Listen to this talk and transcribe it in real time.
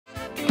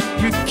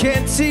You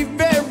can't see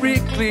very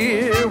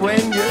clear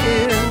when you're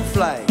in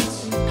flight.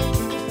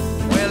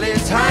 Well,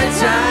 it's high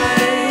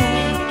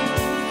time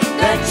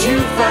that you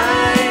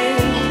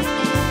find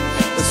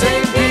the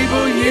same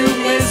people you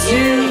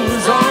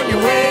misuse on your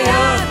way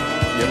up,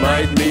 you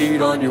might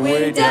meet on your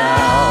way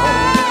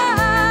down.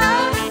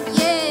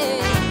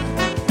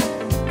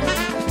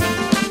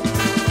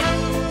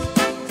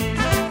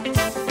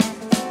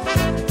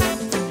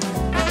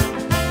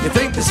 You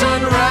think the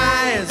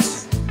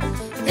sunrise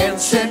and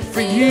set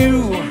for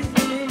you,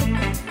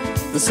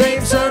 the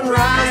same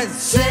sunrise,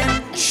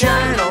 set,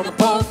 shine on the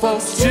poor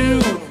folks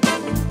too.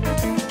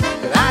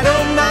 But I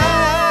don't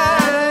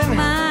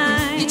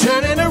mind you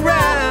turning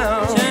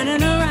around.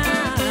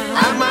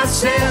 I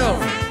myself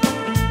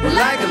would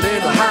like a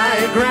little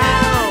higher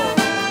ground.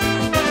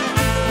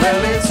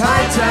 Well, it's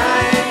high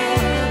time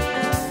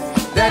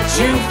that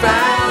you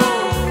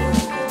found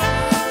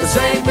the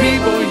same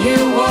people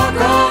you walk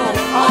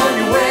on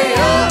your way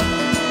up,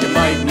 you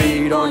might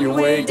meet on your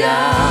way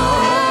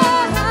down.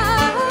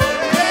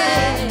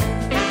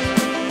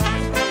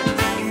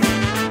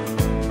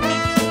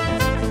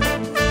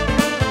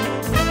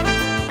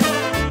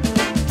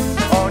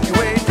 On your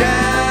way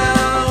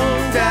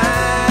down,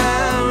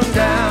 down,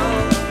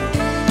 down.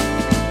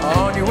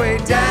 On your way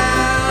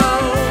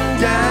down,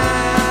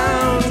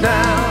 down,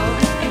 down.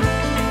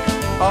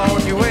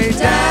 On your way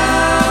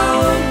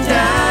down,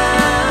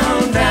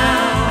 down,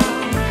 down.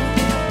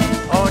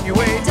 On your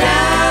way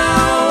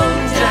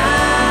down,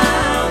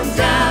 down,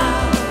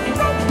 down.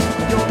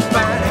 You'll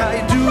find how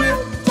you do it.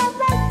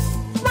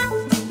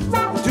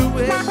 Do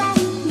it.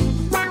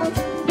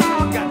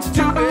 Got to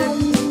do it.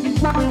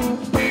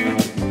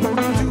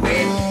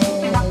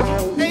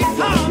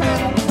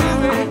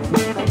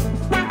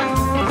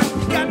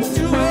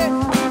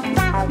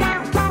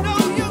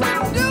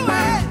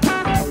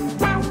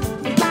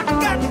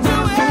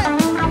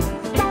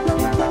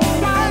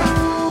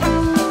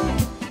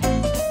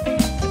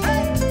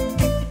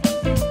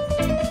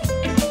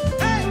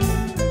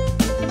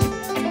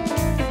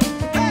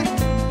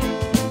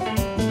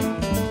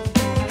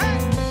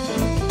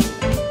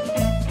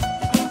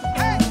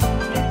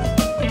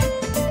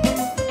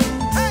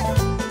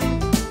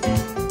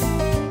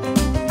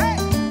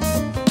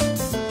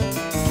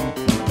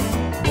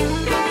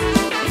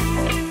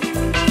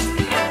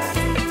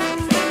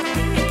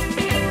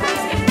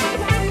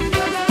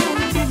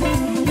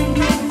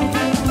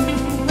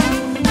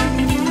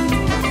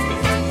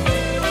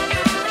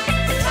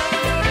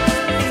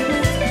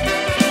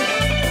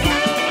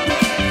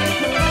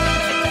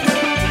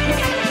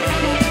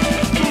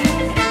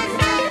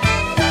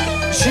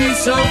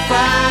 She's so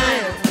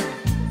fine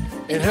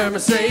in her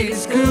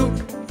Mercedes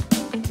coupe.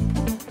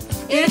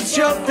 It's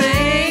your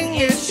thing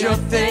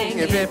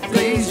if it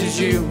pleases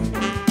you.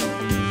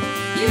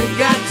 You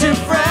got to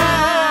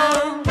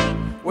frown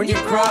when you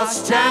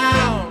cross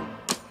town.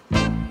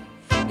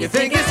 You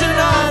think it's an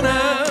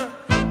honor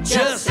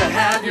just to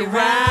have you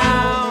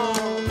round.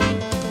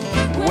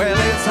 Well,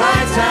 it's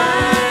high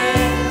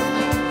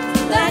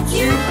time that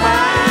you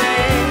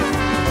find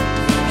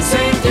the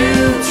same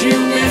dudes you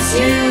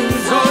misuse